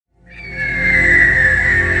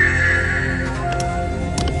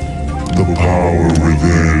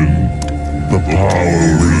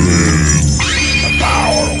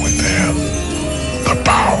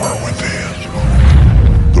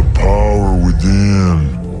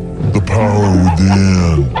power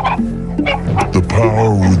within. The power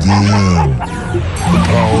within. The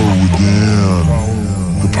power within.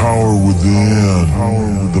 The power within.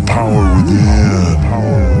 The power within.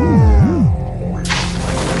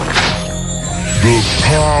 The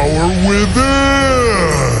power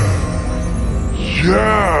within.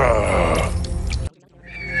 Yeah.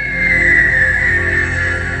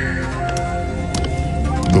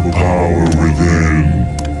 The power within.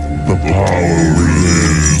 The power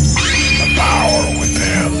within. The power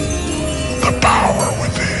within. The power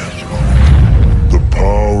within. The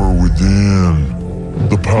power within.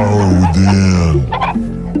 The power within.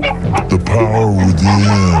 The power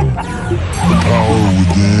within.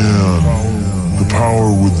 The power within. The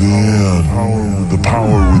power within. The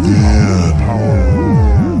power within.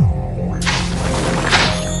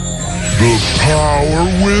 The power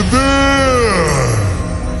within.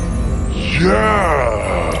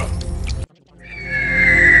 Yeah.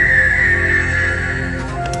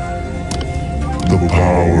 The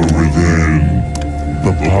power within.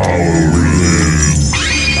 The power within.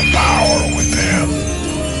 The power within.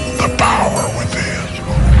 The power within.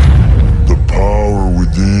 The power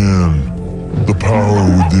within. The power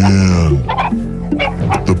within.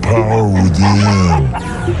 The power within.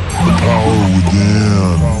 The power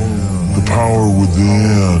within. The power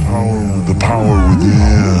within. The power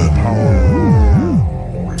within. The power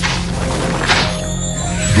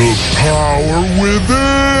within.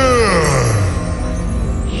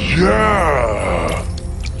 Yeah.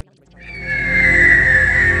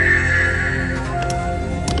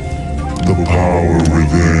 The power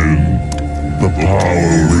within. The power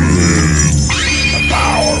within.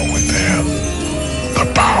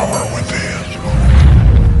 The power within.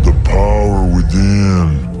 The power within.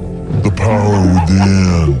 The power within. The power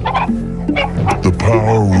within. The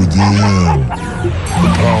power within. The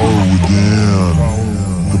power within.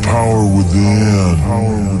 The power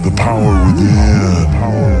within. The power within.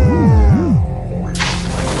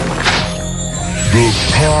 The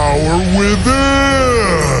power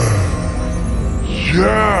within.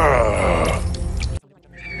 Yeah.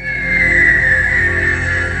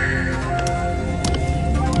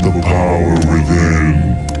 The power within.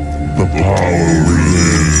 The power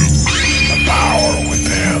within. The power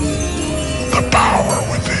within. The power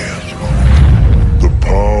within. The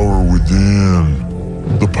power within.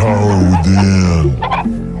 The power within.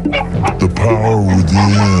 The power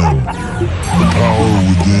within. The power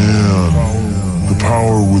within. The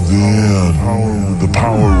power within. The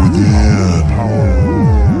power within.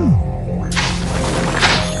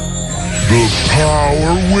 The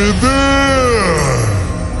power within.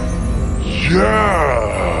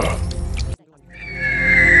 Yeah.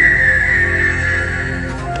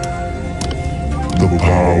 The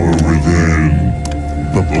power within.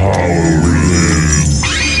 The power within.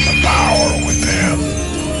 The power within.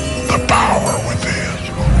 The power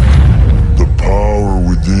within. The power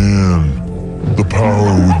within. The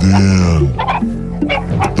power within.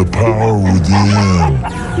 The power within.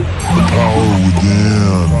 The power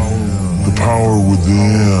within. The power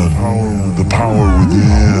within. The power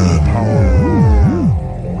within.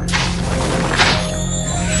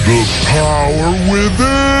 The power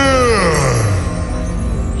within.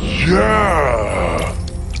 Yeah.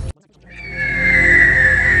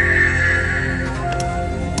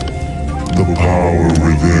 The power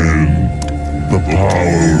within. The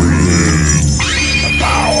power within. The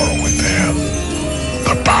power within.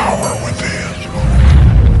 The power within.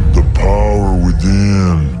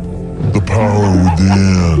 The power within. The power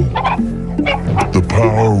within. The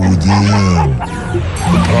power within.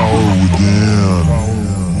 The power within.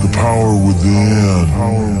 The power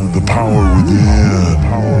within. The power within.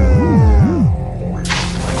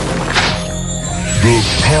 The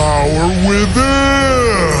power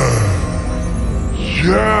within.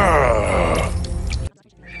 Yeah.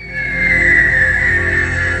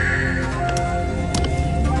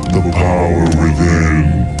 The power within.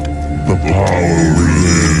 The power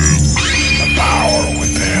within. The power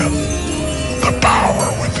within. The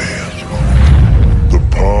power within. The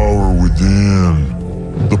power within.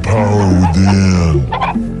 The power within.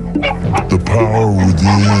 The power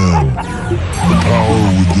within. The power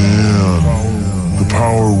within. The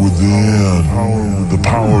power within. The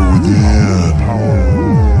power within.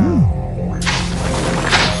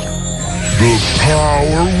 The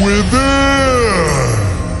power within.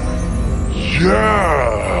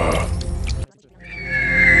 Yeah.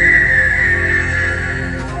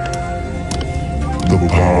 The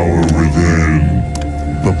power within.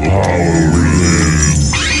 The power within.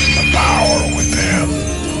 The power within.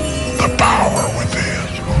 The power within.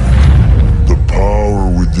 The power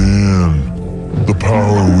within. The power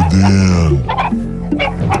power within.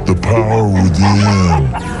 The power within.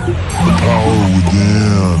 The power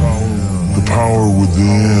within. The power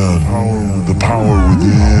within. The power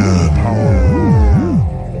within.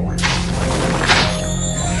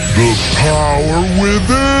 The power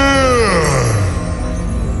within.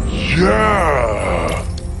 Yeah.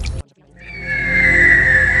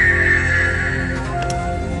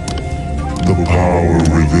 The power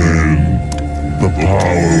within. The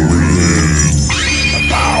power within. The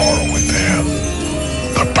power within.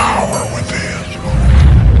 The power within.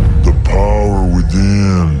 The power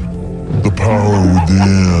within. The power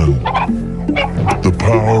within. The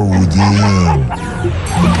power within.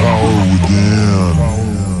 The power within.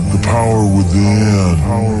 The power within.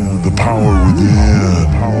 The power within.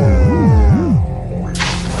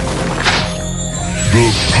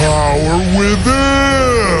 The power within.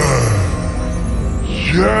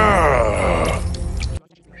 Yeah.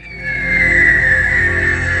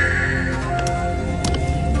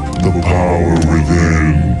 The power within.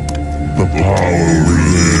 The power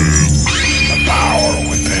within. The power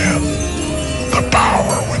within. The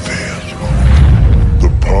power within. The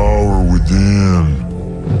power within.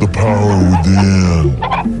 The power within.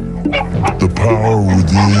 The power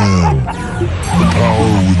within. The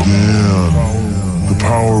power within. The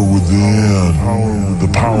power within. The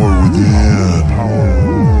power within.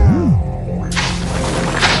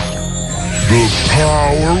 The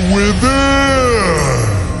power within.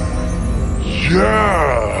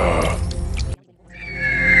 Yeah.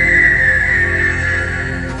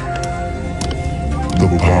 The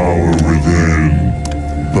power within.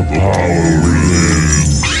 The power within.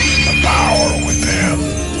 The power within.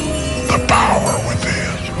 The power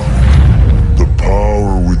within. The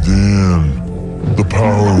power within. The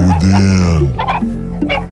power within.